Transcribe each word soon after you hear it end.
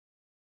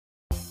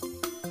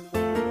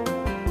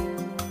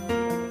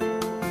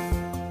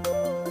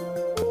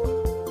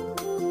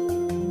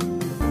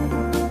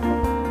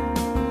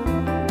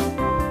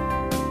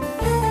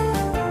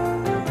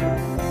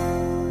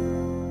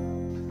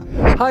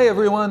Hi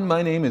everyone,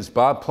 my name is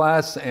Bob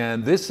Plasse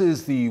and this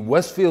is the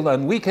Westfield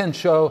on Weekend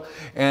show,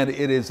 and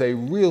it is a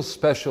real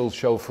special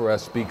show for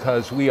us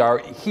because we are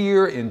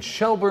here in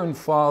Shelburne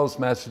Falls,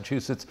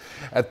 Massachusetts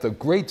at the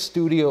great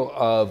studio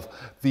of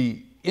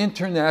the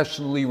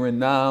internationally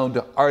renowned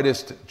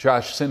artist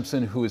Josh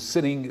Simpson, who is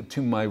sitting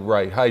to my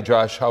right. Hi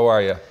Josh, how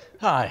are you?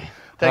 Hi,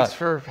 thanks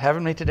for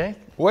having me today.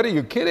 What, are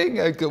you kidding?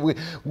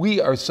 We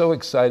are so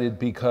excited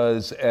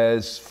because,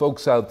 as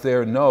folks out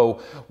there know,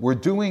 we're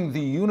doing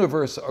the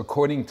universe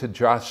according to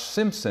Josh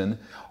Simpson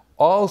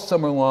all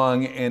summer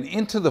long and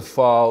into the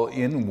fall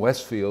in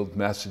Westfield,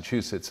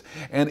 Massachusetts.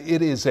 And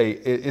it is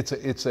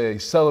it's a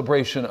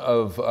celebration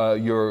of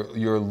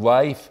your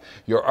life,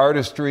 your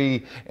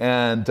artistry.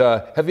 And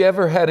have you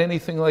ever had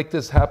anything like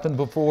this happen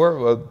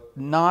before?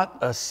 Not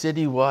a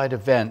citywide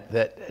event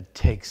that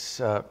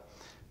takes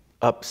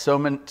up so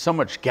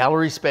much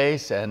gallery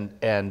space, and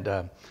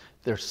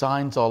there's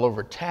signs all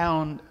over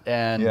town,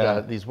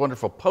 and these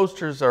wonderful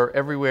posters are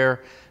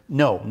everywhere.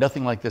 No,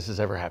 nothing like this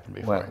has ever happened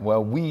before.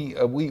 Well,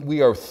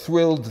 we are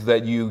thrilled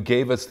that you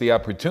gave us the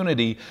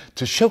opportunity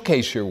to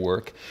showcase your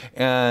work.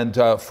 And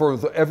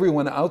for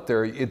everyone out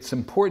there, it's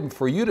important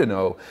for you to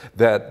know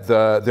that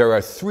there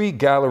are 3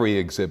 gallery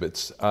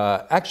exhibits.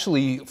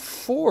 Actually,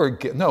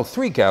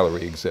 3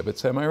 gallery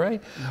exhibits, am I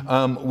right?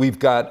 Mm-hmm. We've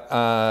got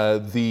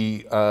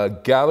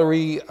the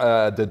gallery,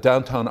 the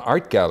Downtown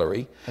Art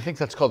Gallery. I think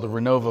that's called the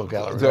Renovo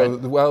Gallery,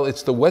 right? Well,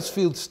 it's the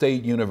Westfield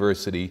State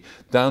University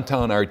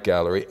Downtown Art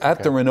Gallery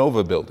at the Renova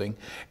building.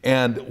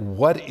 And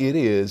what it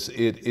is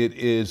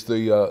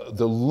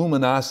the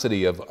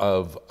luminosity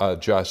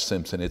of Josh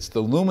Simpson. It's the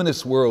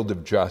luminous world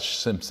of Josh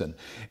Simpson.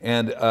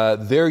 And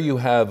there you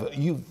have,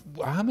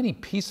 how many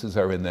pieces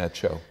are in that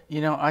show?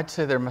 You know, I'd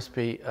say there must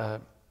be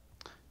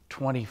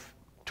 20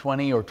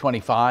 or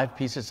 25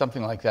 pieces,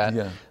 something like that.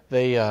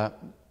 Yeah.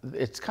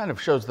 It kind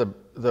of shows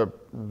the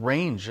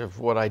range of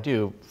what I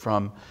do,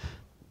 from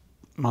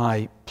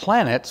my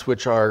planets,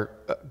 which are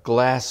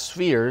glass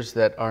spheres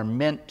that are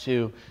meant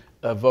to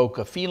evoke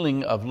a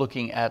feeling of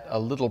looking at a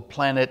little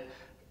planet.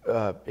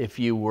 If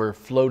you were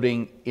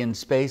floating in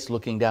space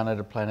looking down at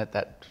a planet,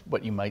 that's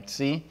what you might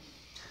see.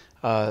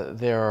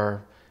 There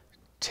are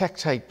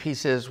tektite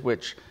pieces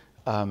which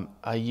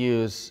I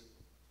use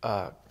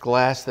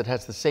glass that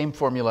has the same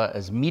formula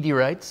as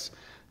meteorites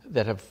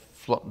that have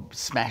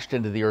smashed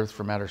into the Earth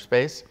from outer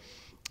space.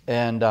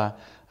 And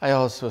I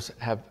also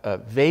have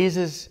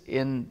vases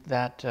in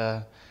that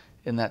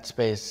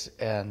space,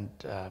 and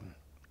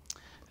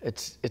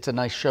it's a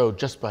nice show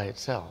just by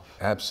itself.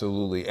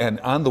 Absolutely.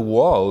 And on the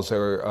walls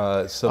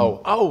are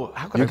some...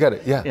 how could you got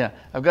it, yeah. Yeah,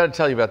 I've got to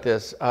tell you about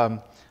this.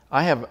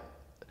 I have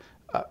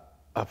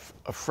a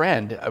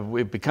friend,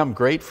 we've become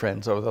great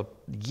friends over the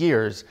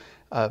years,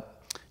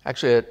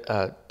 actually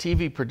a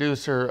TV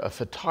producer, a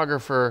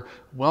photographer,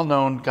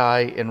 well-known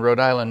guy in Rhode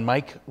Island,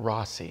 Mike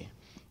Rossi.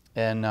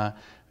 And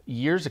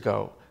years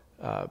ago,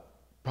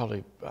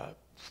 probably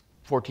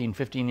 14,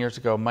 15 years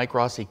ago, Mike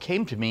Rossi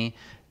came to me.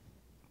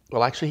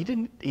 Well, actually, he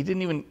didn't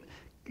even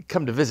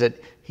come to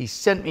visit. He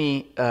sent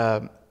me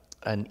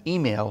an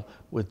email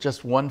with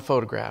just one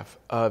photograph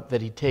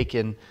that he'd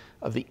taken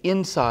of the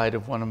inside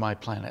of one of my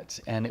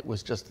planets. And it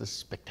was just this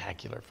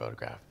spectacular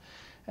photograph.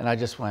 And I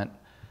just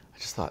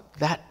thought,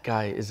 that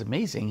guy is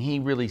amazing. He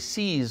really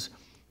sees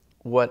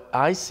what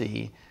I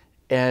see.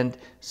 And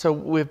so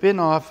we've been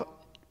off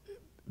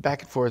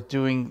back and forth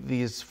doing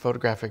these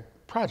photographic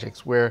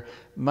projects where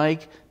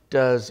Mike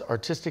does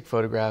artistic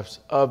photographs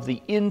of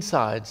the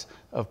insides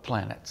of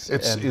planets.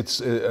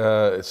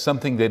 It's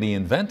something that he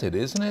invented,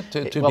 isn't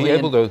it?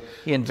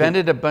 He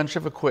invented a bunch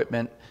of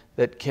equipment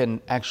that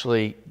can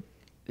actually,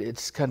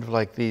 it's kind of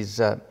like these,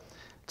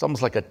 it's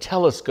almost like a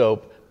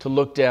telescope to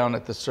look down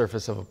at the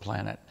surface of a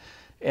planet.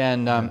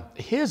 And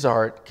his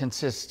art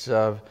consists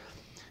of,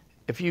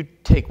 if you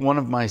take one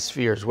of my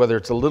spheres, whether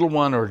it's a little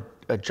one or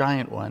a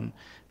giant one,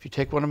 if you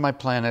take one of my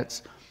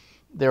planets,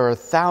 there are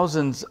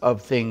thousands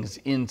of things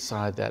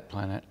inside that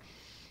planet.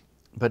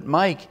 But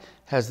Mike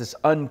has this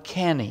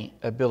uncanny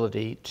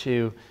ability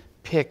to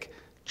pick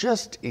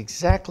just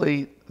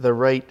exactly the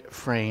right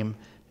frame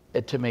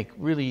to make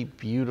really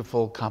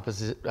beautiful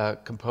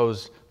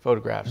composed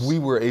photographs. We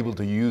were able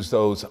to use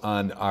those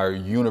on our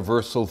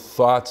universal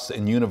thoughts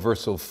and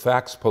universal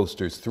facts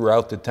posters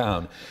throughout the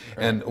town.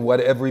 Right. And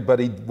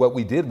what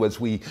we did was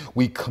we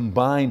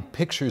combined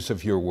pictures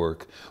of your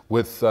work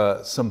with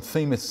some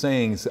famous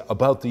sayings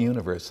about the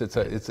universe.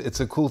 It's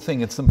a cool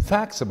thing, and some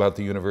facts about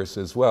the universe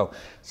as well.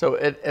 So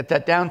at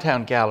that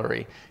downtown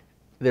gallery,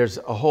 there's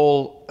a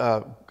whole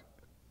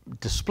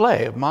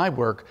display of my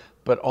work,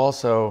 but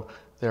also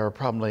there are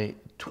probably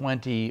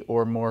 20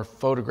 or more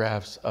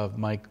photographs of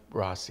Mike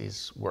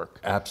Rossi's work.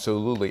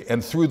 Absolutely.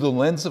 And Through the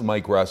Lens of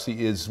Mike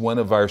Rossi is one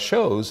of our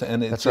shows,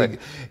 and it's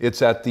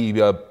it's at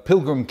the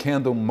Pilgrim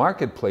Candle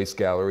Marketplace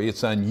Gallery.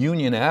 It's on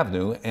Union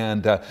Avenue,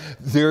 and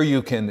there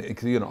you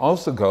can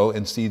also go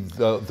and see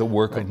the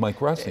work of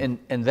Mike Rossi.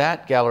 And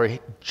that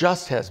gallery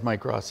just has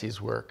Mike Rossi's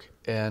work.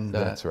 And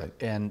that's right.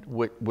 And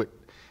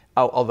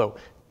although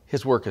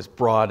his work is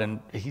broad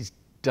and he's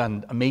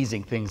done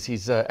amazing things.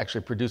 He's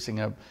actually producing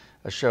a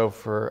show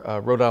for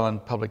Rhode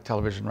Island Public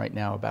Television right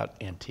now about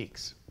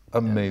antiques.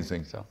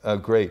 Amazing.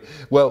 Great.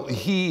 Well,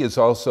 he is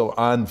also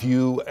on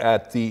view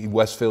at the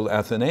Westfield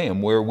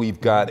Athenaeum, where we've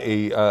got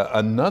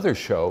another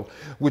show,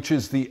 which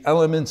is the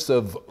elements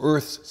of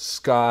Earth,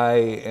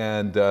 sky,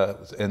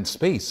 and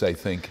space, I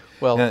think.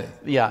 Well,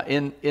 yeah,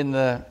 in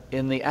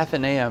the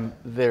Athenaeum,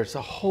 there's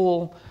a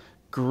whole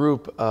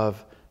group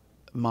of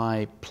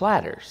my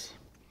platters,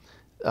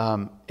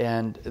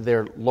 and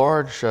they're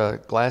large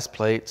glass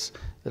plates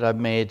that I've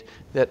made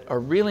that are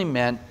really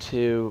meant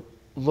to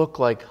look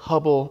like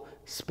Hubble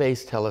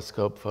Space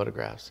Telescope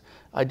photographs.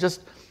 I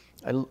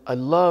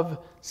love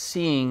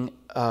seeing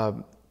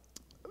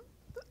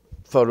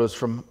photos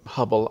from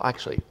Hubble.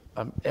 Actually,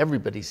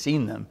 everybody's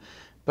seen them,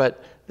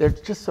 but they're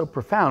just so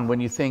profound when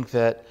you think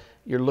that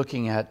you're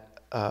looking at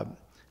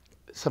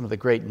some of the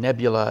great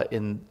nebula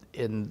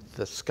in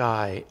the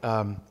sky.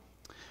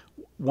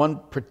 One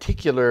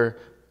particular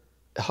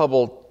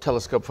Hubble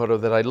telescope photo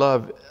that I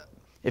love,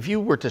 if you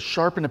were to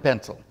sharpen a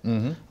pencil,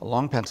 a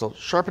long pencil,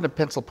 sharpen a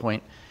pencil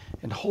point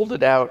and hold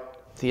it out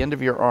at the end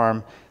of your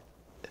arm,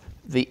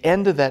 the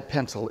end of that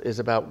pencil is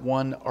about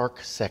 1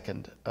 arc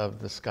second of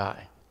the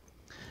sky.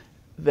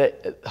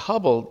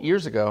 Hubble,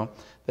 years ago,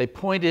 they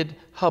pointed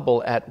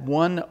Hubble at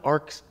 1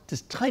 arc,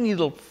 this tiny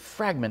little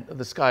fragment of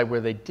the sky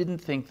where they didn't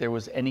think there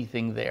was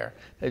anything there.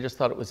 They just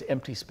thought it was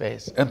empty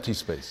space. Empty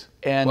space.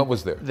 And what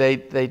was there? They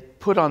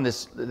put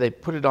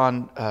it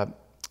on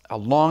a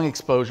long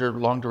exposure,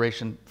 long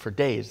duration for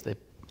days. They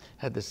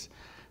had this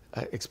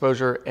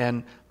exposure,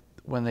 and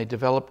when they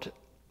developed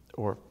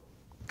or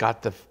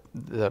got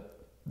the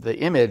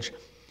image,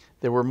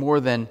 there were more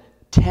than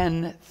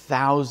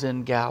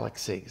 10,000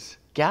 galaxies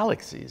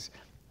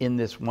in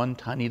this one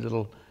tiny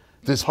little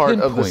part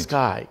of the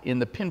sky, in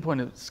the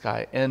pinpoint of the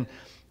sky. And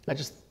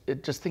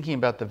just thinking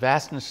about the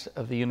vastness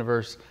of the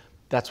universe,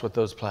 that's what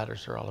those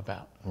platters are all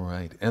about.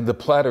 Right, and the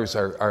platters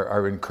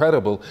are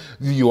incredible.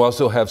 You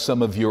also have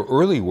some of your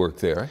early work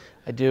there.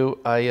 I do.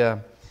 I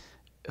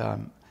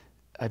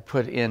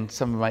put in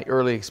some of my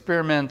early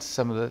experiments,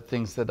 some of the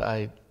things that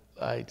I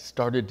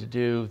started to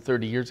do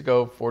 30 years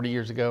ago, 40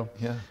 years ago.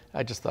 Yeah.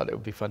 I just thought it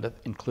would be fun to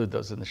include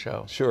those in the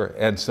show. Sure,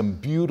 and some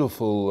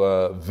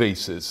beautiful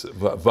vases,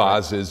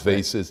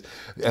 vases,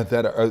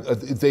 that are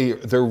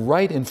they're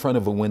right in front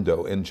of a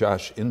window. And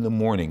Josh, in the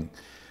morning,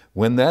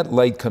 when that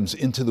light comes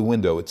into the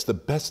window, it's the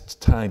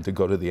best time to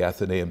go to the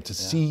Athenaeum to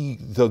see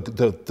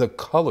the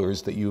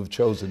colors that you've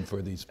chosen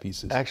for these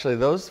pieces. Actually,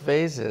 those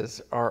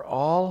vases are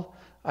all,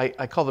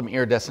 I call them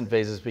iridescent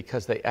vases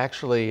because they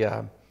actually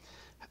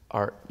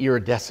are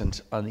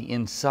iridescent on the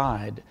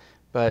inside,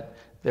 but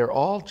they're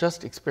all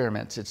just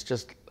experiments. It's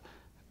just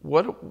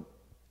much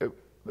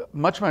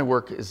of my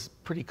work is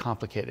pretty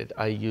complicated.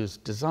 I use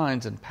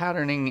designs and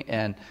patterning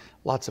and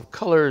lots of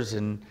colors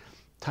and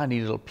tiny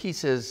little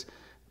pieces.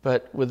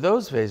 But with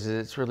those vases,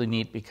 it's really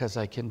neat because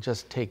I can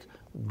just take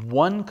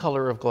one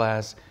color of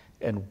glass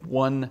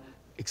and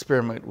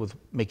experiment with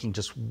making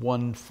just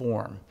one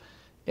form.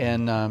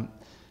 And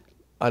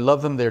I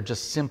love them. They're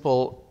just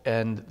simple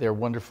and they're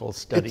wonderful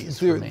studies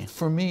for me.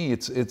 For me,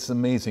 it's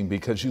amazing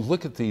because you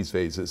look at these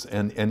vases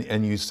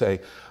and you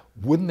say,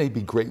 wouldn't they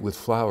be great with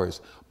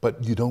flowers?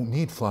 But you don't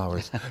need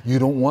flowers. You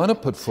don't want to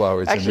put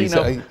flowers in these.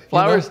 Actually,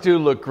 flowers do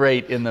look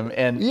great in them.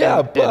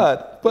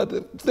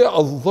 But they're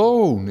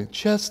alone,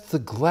 just the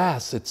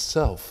glass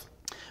itself.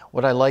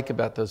 What I like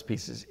about those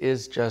pieces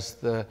is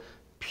just the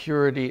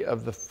purity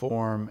of the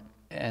form,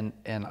 and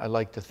I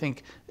like to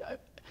think,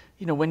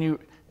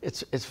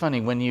 it's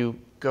funny, when you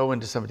go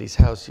into somebody's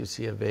house, you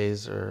see a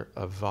vase or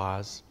a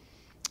vase,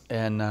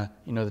 and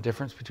you know the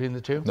difference between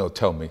the two? No,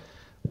 tell me.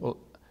 Well,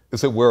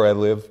 is it where I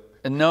live?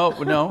 No.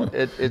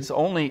 It's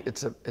only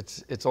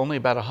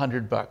about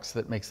 $100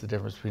 that makes the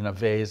difference between a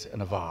vase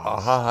and a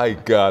vase. I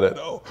got it.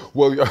 Oh,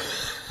 well,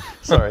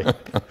 sorry.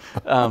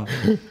 So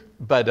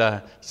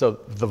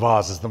the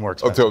vase is the more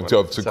expensive one.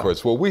 Of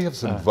course. Well, we have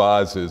some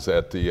vases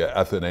at the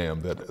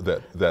Athenaeum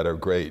that are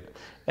great.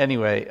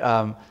 Anyway,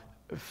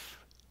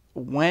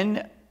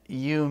 when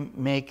you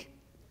make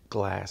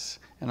glass,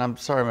 and I'm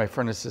sorry my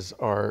furnaces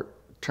are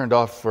turned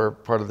off for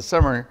part of the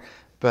summer,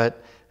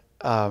 but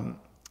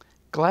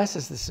glass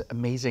is this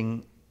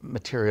amazing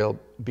material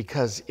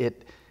because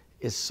it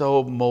is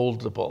so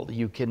moldable.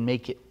 You can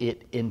make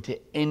it into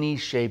any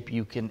shape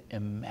you can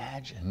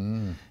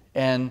imagine.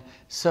 And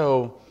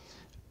so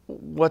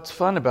what's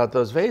fun about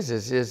those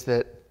vases is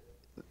that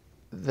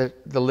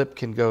the lip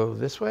can go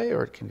this way,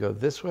 or it can go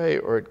this way,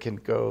 or it can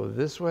go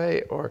this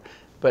way,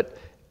 but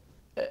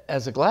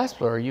as a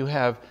glassblower, you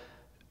have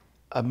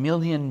a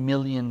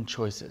million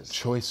choices.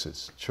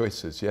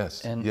 Choices,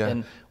 yes.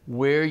 And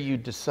where you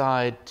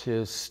decide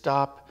to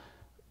stop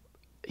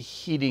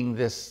heating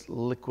this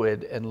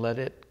liquid and let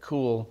it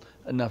cool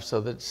enough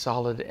so that it's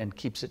solid and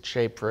keeps its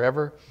shape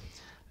forever,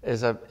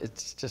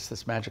 it's just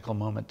this magical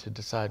moment to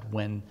decide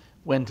when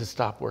to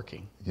stop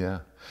working.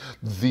 Yeah.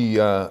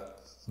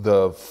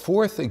 the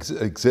fourth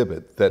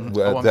exhibit that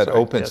that sorry,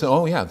 opens. yes.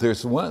 Oh yeah,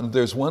 there's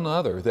one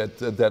other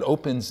that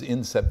opens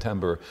in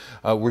September.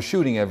 We're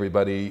shooting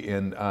everybody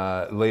in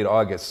late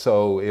August,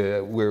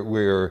 so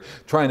we're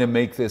trying to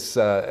make this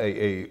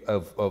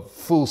a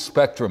full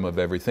spectrum of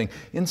everything.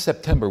 In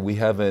September, we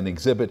have an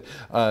exhibit,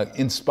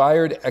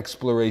 Inspired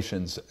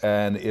Explorations,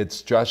 and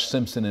it's Josh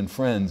Simpson and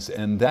Friends,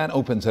 and that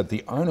opens at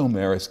the Arno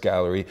Maris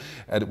Gallery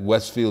at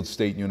Westfield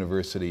State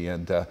University.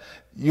 And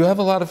you have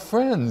a lot of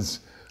friends.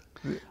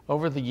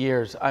 Over the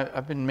years,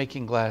 I've been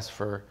making glass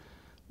for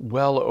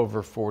well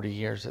over 40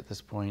 years at this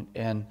point.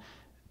 And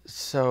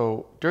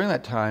so during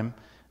that time,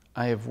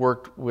 I have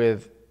worked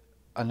with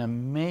an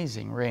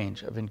amazing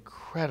range of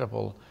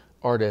incredible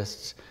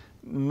artists.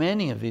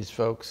 Many of these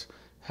folks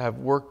have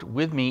worked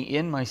with me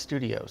in my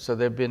studio. So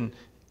they've been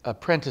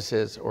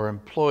apprentices or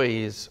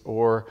employees,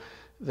 or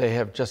they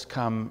have just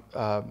come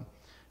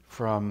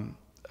from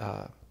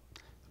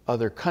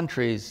other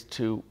countries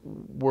to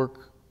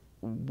work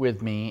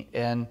with me.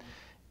 And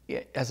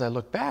as I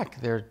look back,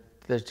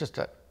 there's just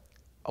a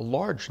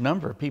large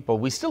number of people.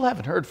 We still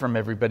haven't heard from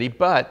everybody,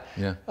 but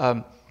yeah.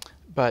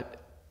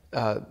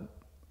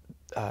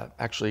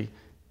 Actually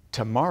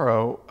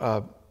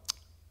tomorrow,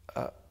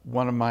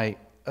 one of my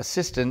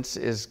assistants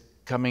is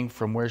coming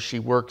from where she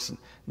works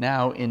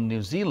now in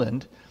New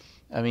Zealand.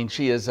 I mean,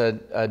 she is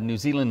a New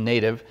Zealand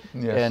native,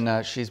 yes.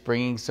 And she's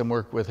bringing some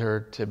work with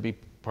her to be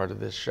part of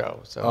this show.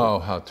 So oh,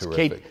 how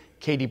terrific.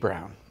 Katie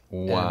Brown.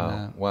 Wow,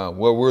 and, wow.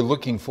 Well, we're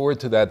looking forward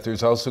to that.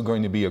 There's also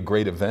going to be a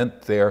great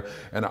event there,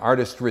 an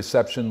artist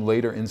reception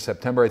later in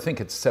September. I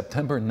think it's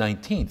September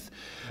 19th,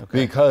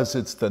 because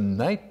it's the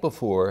night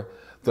before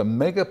the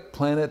Mega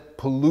Planet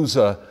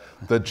Palooza,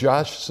 the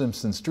Josh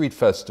Simpson Street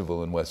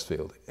Festival in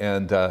Westfield.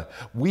 And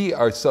we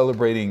are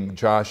celebrating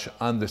Josh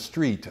on the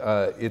street.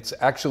 It's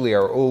actually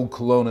our old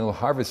Colonial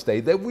Harvest Day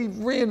that we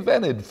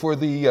reinvented for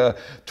the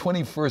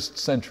 21st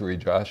century,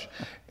 Josh.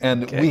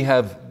 And we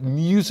have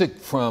music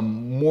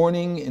from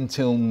morning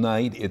until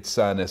night. It's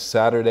on a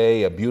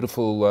Saturday, a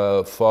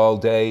beautiful fall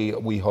day,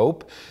 we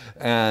hope.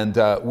 And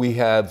we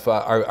have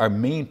our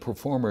main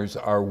performers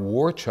are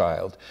War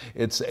Child.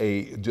 It's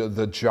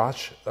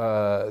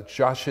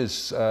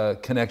Josh's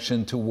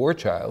connection to War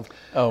Child.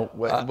 Oh,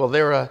 well,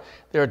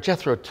 they're a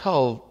Jethro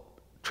Tull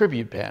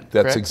tribute band.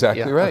 That's correct?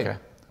 exactly right. Okay.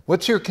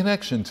 What's your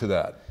connection to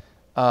that?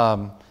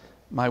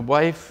 My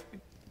wife,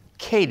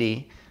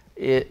 Katie,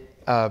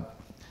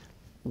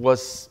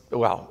 was,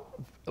 well,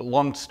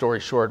 long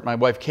story short, my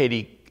wife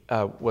Katie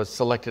was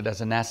selected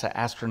as a NASA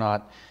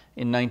astronaut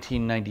in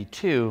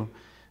 1992,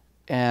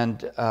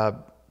 and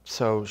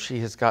so she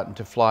has gotten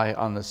to fly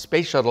on the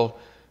space shuttle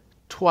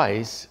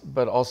twice,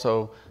 but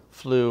also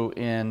flew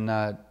in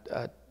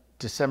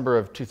December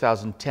of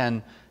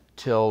 2010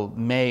 till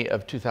May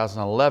of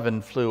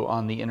 2011, flew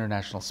on the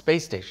International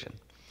Space Station.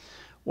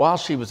 While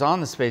she was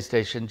on the space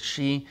station,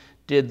 she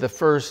did the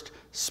first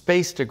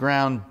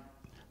space-to-ground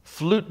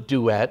flute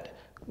duet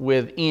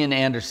with Ian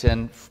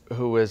Anderson,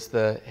 who is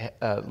the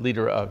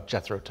leader of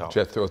Jethro Tull.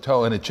 Jethro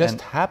Tull, and it just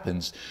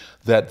happens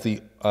that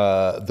the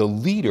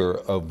leader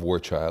of War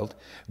Child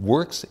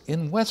works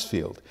in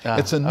Westfield.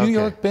 It's a New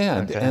York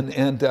band,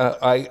 and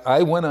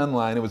I went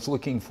online. I was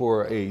looking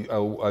for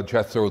a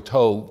Jethro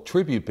Tull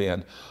tribute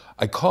band.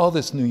 I call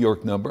this New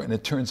York number, and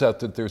it turns out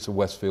that there's a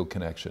Westfield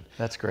connection.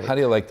 That's great. How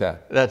do you like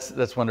that?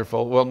 That's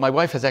wonderful. Well, my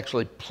wife has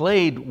actually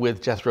played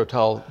with Jethro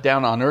Tull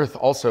down on Earth.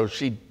 Also,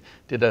 she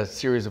did a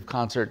series of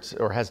concerts,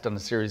 or has done a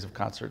series of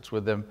concerts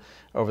with them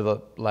over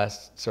the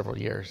last several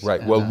years.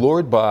 Right. And, well,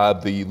 Lord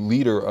Bob, the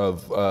leader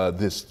of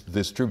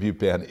this tribute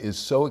band, is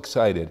so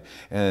excited,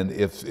 and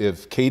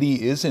if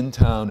Katie is in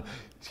town,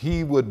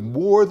 he would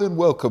more than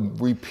welcome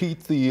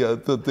repeat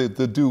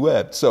the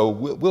duet. So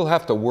we'll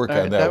have to work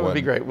on that. That would one.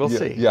 be great. We'll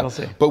see. Yeah. We'll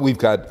see. But we've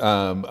got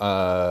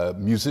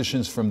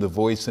musicians from The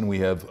Voice, and we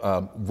have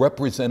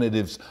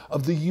representatives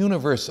of the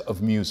universe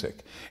of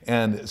music.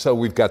 And so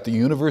we've got the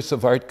universe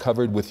of art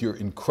covered with your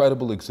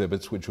incredible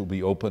exhibits, which will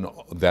be open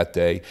that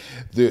day.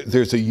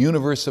 There's a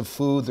universe of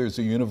food. There's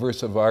a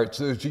universe of art.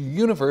 There's a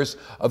universe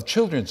of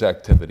children's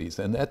activities,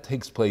 and that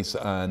takes place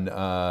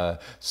on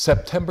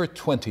September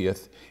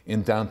 20th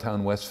in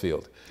downtown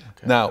Westfield.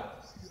 Okay. Now,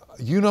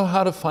 you know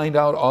how to find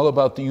out all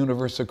about the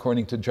universe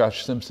according to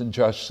Josh Simpson?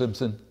 Josh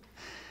Simpson?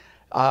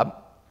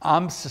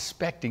 I'm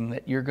suspecting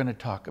that you're going to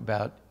talk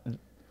about the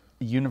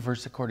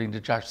universe according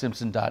to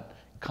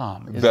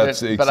joshsimpson.com.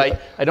 But I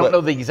don't know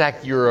the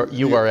exact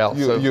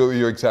URL.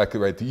 You're exactly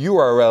right. The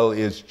URL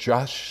is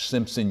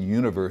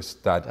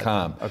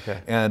joshsimpsonuniverse.com.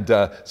 Okay. And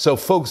so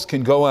folks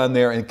can go on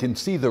there and can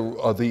see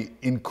the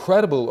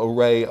incredible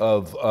array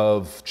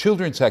of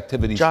children's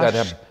activities that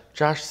have...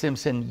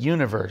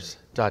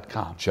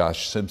 joshsimpsonuniverse.com.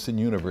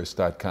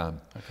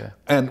 joshsimpsonuniverse.com. Okay.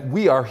 And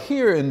we are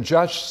here in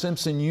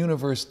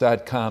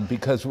joshsimpsonuniverse.com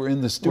because we're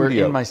in the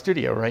studio. We're in my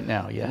studio right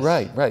now, yes.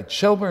 Right.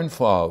 Shelburne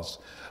Falls.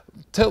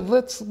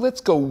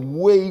 Let's go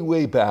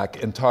way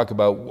back and talk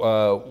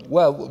about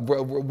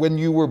when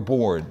you were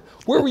born.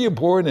 Where were you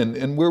born,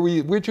 and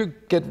where'd you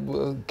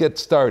get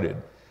started?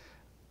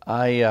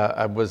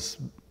 I was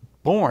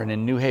born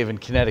in New Haven,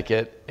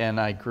 Connecticut, and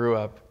I grew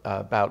up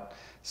about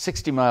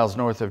 60 miles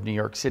north of New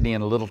York City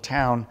in a little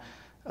town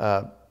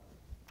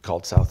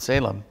called South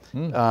Salem.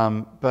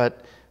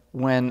 But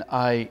when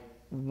I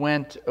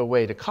went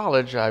away to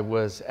college, I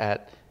was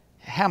at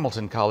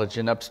Hamilton College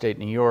in upstate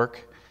New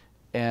York,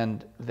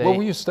 and What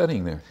were you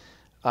studying there?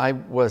 I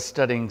was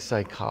studying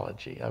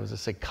psychology. I was a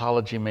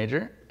psychology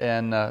major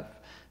and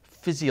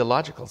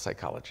physiological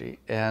psychology.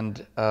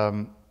 And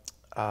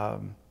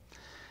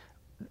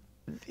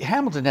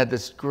Hamilton had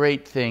this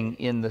great thing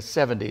in the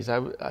 70s.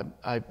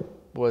 I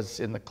was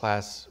in the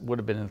class, would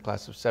have been in the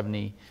class of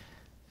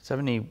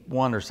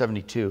 71 or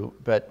 72,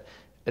 but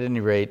at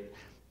any rate,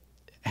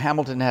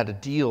 Hamilton had a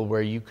deal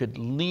where you could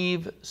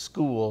leave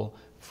school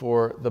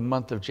for the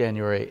month of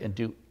January and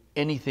do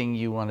anything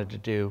you wanted to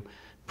do,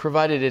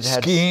 provided it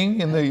had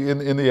skiing in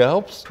the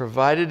Alps.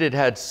 Provided it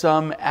had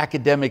some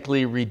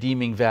academically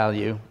redeeming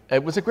value.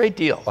 It was a great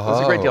deal. It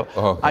was a great deal.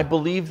 Okay. I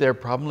believe there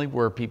probably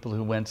were people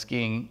who went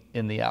skiing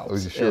in the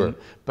Alps. Sure.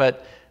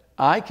 But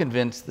I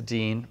convinced the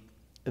dean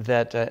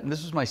that, and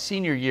this was my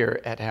senior year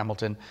at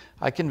Hamilton,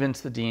 I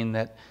convinced the dean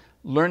that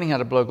learning how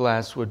to blow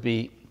glass would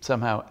be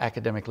somehow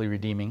academically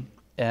redeeming.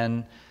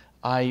 And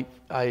I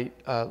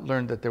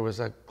learned that there was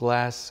a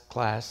glass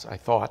class, I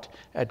thought,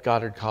 at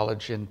Goddard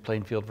College in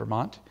Plainfield,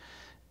 Vermont.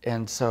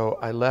 And so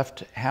I left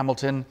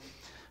Hamilton,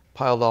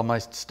 piled all my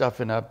stuff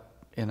in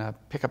a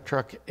pickup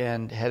truck,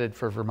 and headed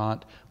for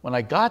Vermont. When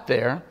I got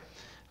there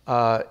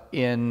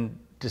in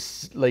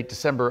late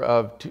December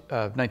of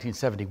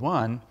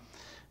 1971,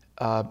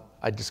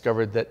 I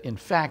discovered that, in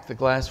fact, the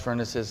glass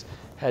furnaces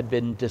had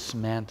been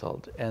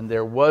dismantled, and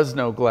there was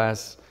no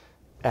glass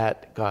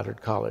at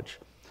Goddard College.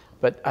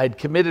 But I'd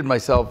committed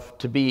myself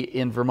to be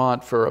in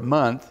Vermont for a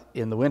month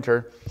in the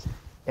winter,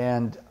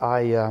 and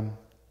I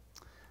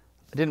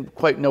didn't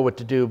quite know what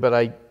to do,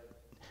 but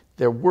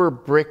there were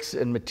bricks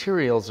and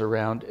materials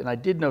around, and I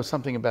did know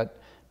something about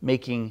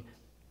making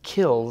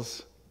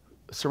kilns,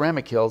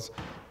 ceramic kilns,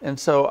 and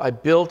so I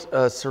built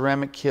a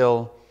ceramic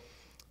kiln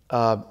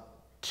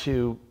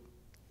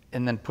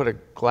and then put a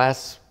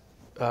glass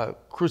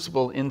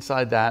crucible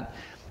inside that,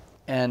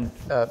 and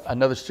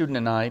another student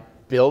and I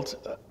built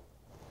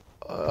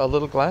a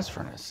little glass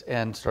furnace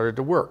and started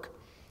to work.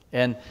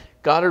 And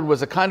Goddard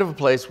was a kind of a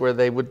place where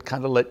they would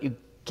kind of let you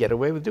get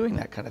away with doing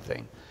that kind of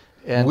thing.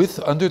 And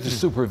under the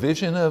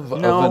supervision of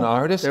an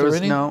artist or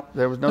anything? No,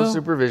 there was no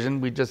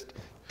supervision. We just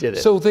did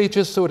it. So they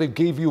just sort of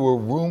gave you a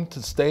room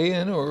to stay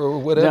in or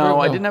whatever? No,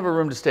 I didn't have a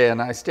room to stay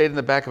in. I stayed in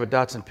the back of a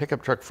Datsun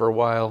pickup truck for a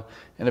while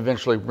and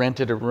eventually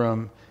rented a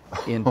room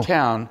in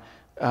town.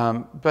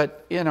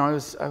 But, you know,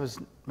 I was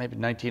maybe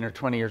 19 or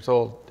 20 years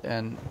old.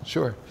 And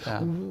sure.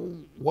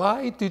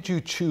 Why did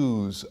you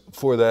choose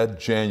for that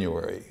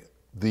January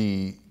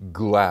the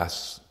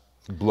glass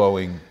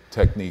blowing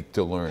technique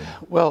to learn?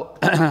 Well,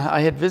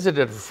 I had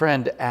visited a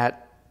friend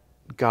at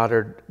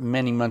Goddard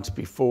many months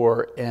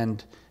before,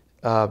 and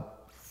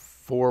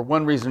for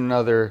one reason or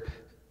another,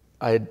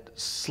 I had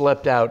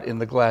slept out in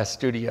the glass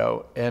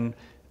studio. And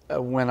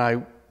when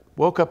I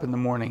woke up in the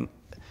morning,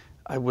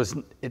 I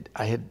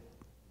had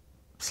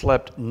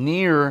slept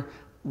near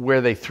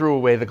where they threw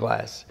away the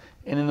glass.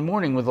 And in the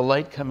morning, with the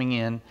light coming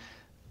in,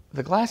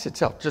 the glass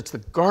itself, just the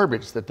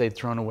garbage that they'd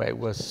thrown away,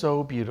 was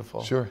so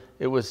beautiful. Sure.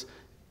 It was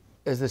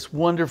as this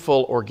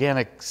wonderful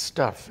organic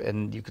stuff,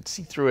 and you could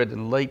see through it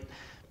and light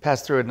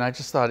pass through it. And I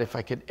just thought, if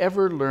I could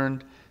ever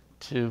learn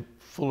to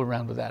fool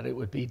around with that, it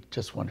would be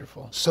just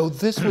wonderful. So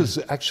this was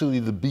actually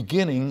the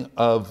beginning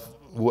of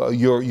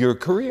your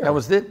career. That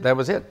was it. That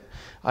was it.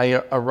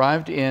 I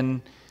arrived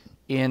in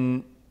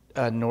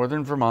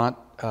northern Vermont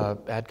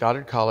at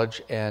Goddard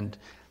College and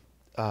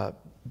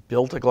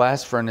built a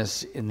glass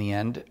furnace in the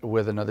end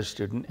with another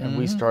student, and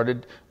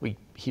we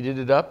heated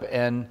it up,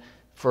 and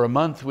for a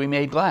month we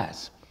made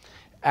glass.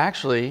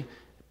 Actually,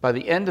 by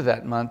the end of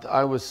that month,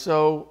 I was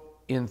so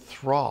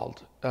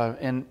enthralled,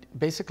 and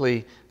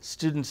basically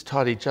students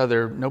taught each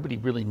other. Nobody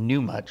really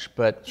knew much,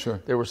 but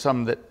sure. There were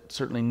some that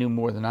certainly knew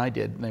more than I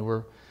did, and they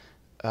were,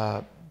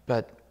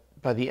 but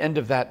by the end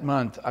of that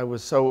month, I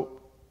was so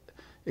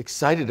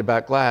excited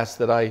about glass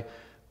that I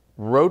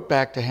wrote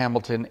back to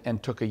Hamilton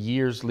and took a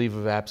year's leave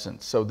of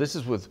absence. So this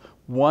is with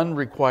one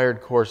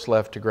required course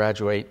left to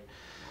graduate.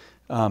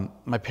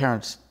 My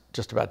parents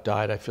just about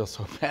died. I feel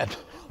so bad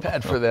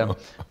for them.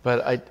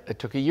 But I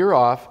took a year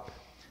off,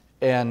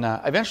 and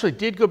I eventually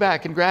did go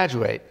back and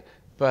graduate.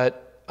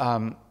 But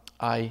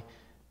I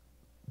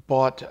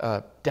bought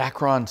a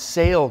Dacron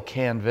sail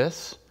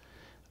canvas.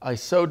 I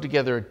sewed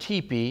together a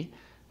teepee.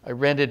 I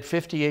rented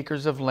 50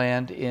 acres of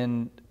land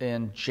in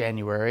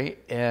January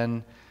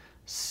and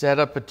set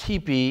up a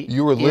teepee.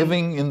 You were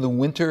living in the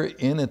winter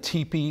in a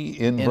teepee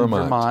in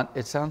Vermont. Vermont.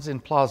 It sounds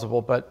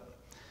implausible, but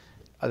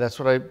that's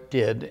what I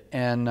did.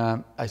 And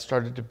I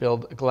started to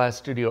build a glass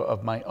studio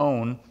of my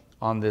own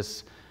on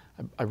this.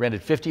 I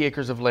rented 50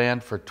 acres of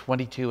land for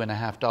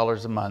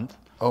 $22.50 a month.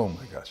 Oh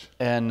my gosh.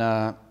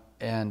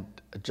 And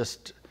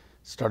just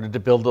started to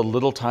build a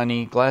little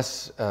tiny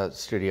glass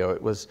studio.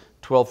 It was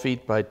 12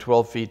 feet by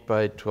 12 feet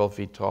by 12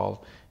 feet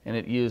tall. and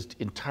it used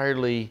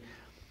entirely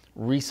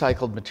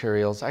recycled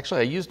materials.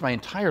 Actually, I used my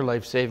entire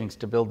life savings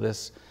to build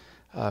this,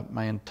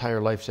 my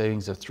entire life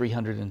savings of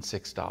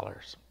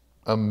 $306.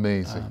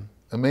 Amazing,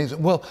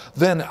 amazing. Well,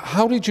 then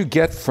how did you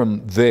get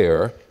from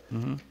there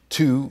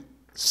to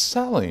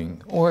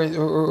selling,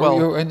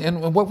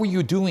 and what were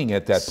you doing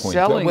at that point?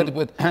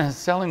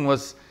 Selling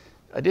was,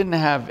 I didn't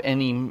have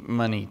any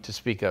money to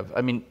speak of.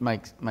 I mean, my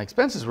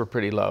expenses were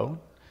pretty low,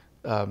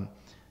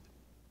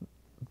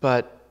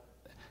 but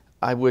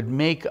I would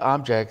make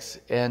objects,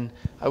 and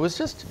I was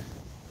just,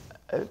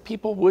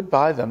 people would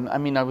buy them. I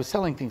mean, I was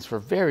selling things for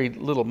very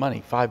little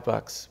money,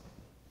 $5.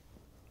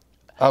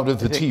 Out of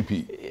the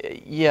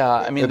teepee? Yeah,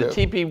 I mean, the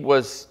teepee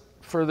was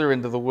further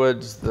into the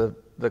woods. The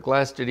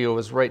glass studio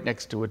was right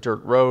next to a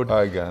dirt road.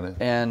 I got it.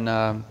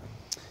 And,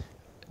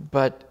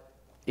 but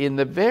in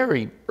the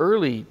very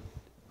early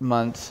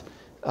months,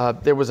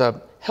 there was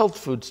a health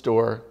food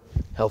store,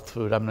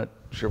 I'm not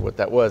sure what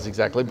that was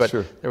exactly, but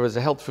there was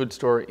a health food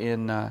store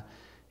in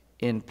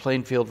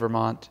Plainfield,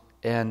 Vermont,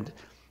 and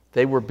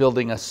they were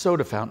building a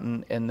soda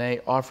fountain, and they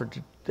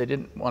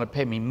didn't want to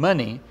pay me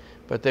money,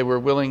 but they were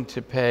willing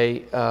to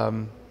pay,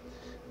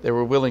 they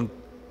were willing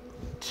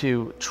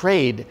to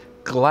trade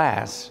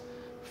glass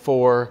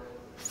for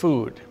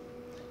food.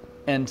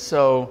 And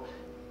so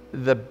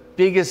the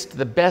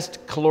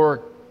best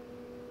caloric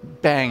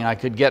bang I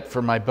could get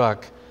for my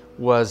buck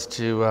was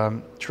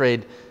to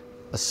trade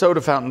a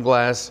soda fountain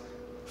glass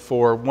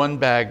for 1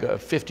 bag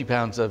of 50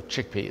 pounds of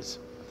chickpeas.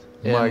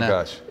 My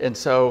gosh. And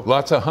so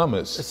lots of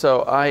hummus.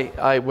 So I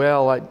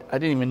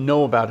didn't even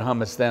know about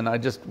hummus then. I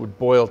just would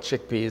boil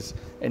chickpeas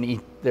and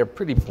eat. They're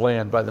pretty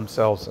bland by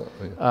themselves.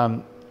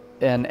 And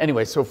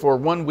anyway, so for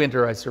one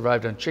winter I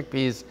survived on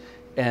chickpeas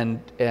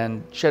and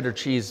cheddar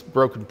cheese,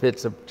 broken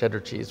bits of cheddar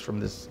cheese from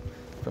this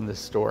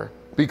store.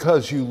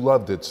 Because you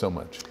loved it so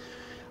much.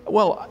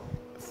 Well,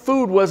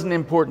 food wasn't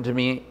important to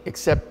me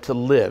except to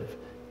live.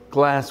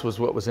 Glass was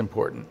what was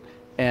important.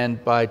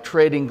 And by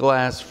trading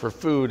glass for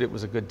food, it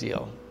was a good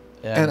deal.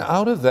 And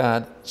out of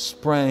that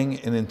sprang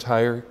an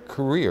entire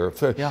career.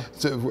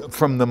 So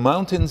from the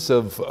mountains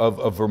of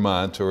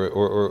Vermont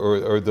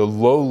or the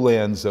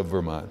lowlands of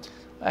Vermont.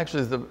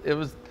 Actually, it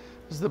was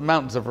the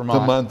mountains of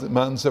Vermont. The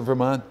mountains of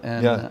Vermont?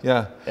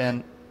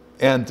 And,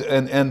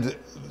 And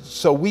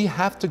so we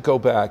have to go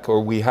back,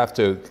 or we have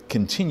to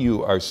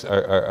continue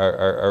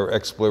our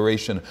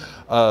exploration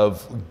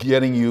of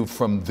getting you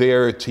from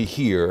there to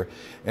here,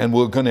 and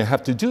we're going to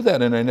have to do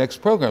that in our next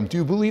program. Do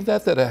you believe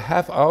that a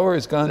half hour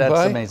has gone by?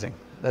 That's amazing.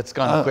 That's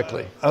gone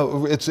quickly.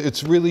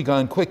 It's really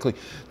gone quickly.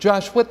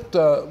 Josh, what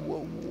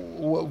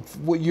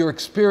your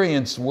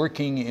experience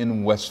working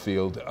in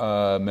Westfield,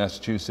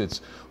 Massachusetts,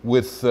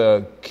 with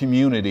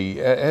community,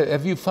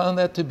 have you found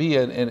that to be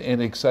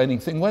an exciting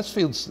thing?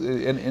 Westfield's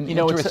an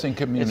interesting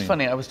community. It's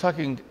funny. I was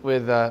talking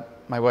with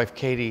my wife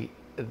Katie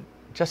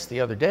just the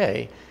other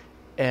day,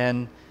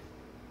 and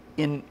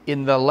in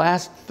the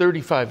last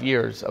 35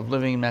 years of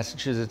living in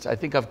Massachusetts, I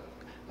think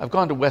I've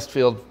gone to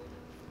Westfield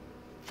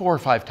 4 or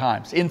 5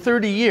 times in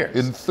 30 years.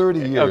 In 30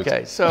 years.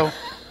 Okay, so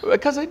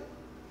because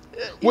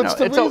What's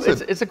the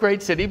reason? It's a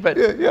great city, but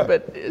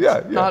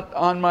it's not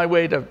on my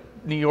way to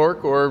New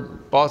York or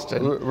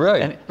Boston.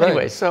 Right.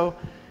 Anyway, so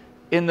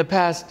in the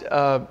past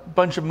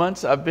bunch of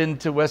months, I've been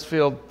to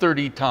Westfield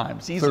 30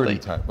 times easily. 30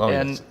 times. Oh,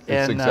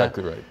 it's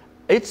exactly right.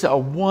 It's a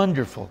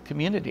wonderful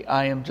community.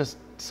 I am just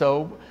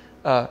so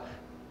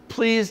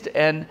pleased,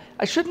 and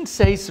I shouldn't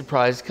say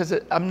surprised because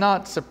I'm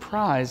not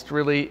surprised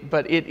really,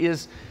 but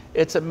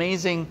it's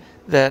amazing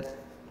that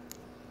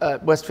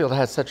Westfield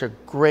has such a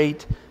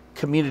great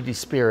community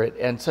spirit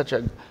and such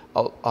a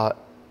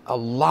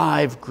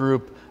live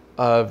group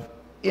of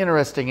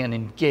interesting and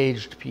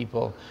engaged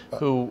people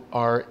who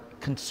are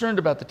concerned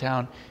about the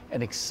town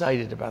and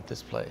excited about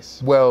this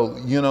place. Well,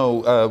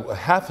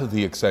 half of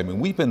the excitement,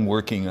 we've been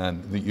working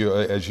on,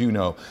 as you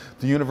know,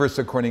 the universe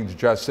according to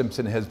Josh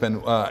Simpson has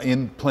been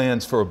in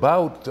plans for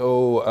about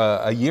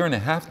a year and a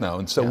half now.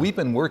 And so we've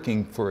been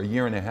working for a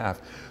year and a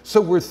half. So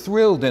we're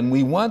thrilled, and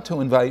we want to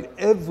invite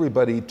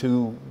everybody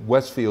to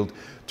Westfield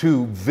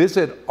to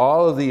visit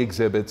all of the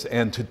exhibits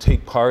and to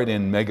take part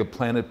in Mega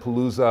Planet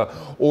Palooza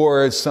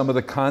or some of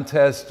the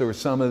contests or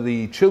some of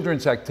the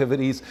children's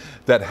activities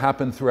that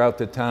happen throughout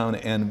the town.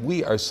 And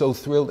we are so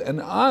thrilled and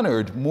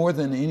honored more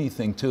than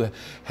anything to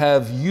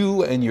have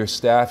you and your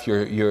staff,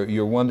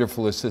 your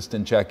wonderful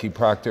assistant, Jackie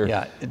Proctor.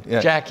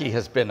 Jackie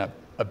has been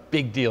a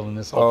big deal in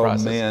this whole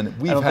process. Oh man,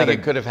 I don't think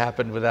it could have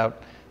happened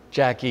without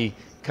Jackie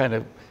kind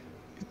of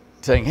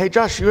saying, hey,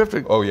 Josh, you have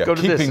to go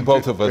to this. Keeping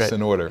both of us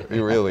in order,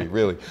 really,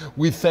 really.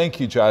 We thank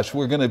you, Josh.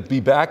 We're going to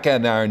be back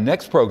in our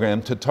next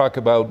program to talk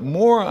about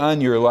more on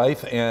your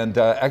life and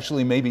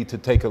actually maybe to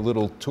take a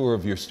little tour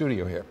of your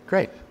studio here.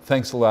 Great.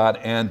 Thanks a lot,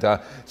 and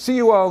see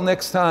you all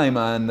next time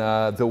on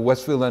the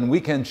Westfield on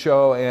Weekend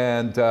show,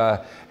 and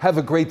have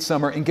a great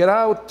summer, and get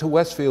out to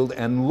Westfield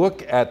and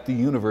look at the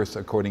universe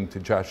according to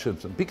Josh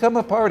Simpson. Become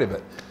a part of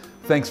it.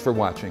 Thanks for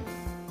watching.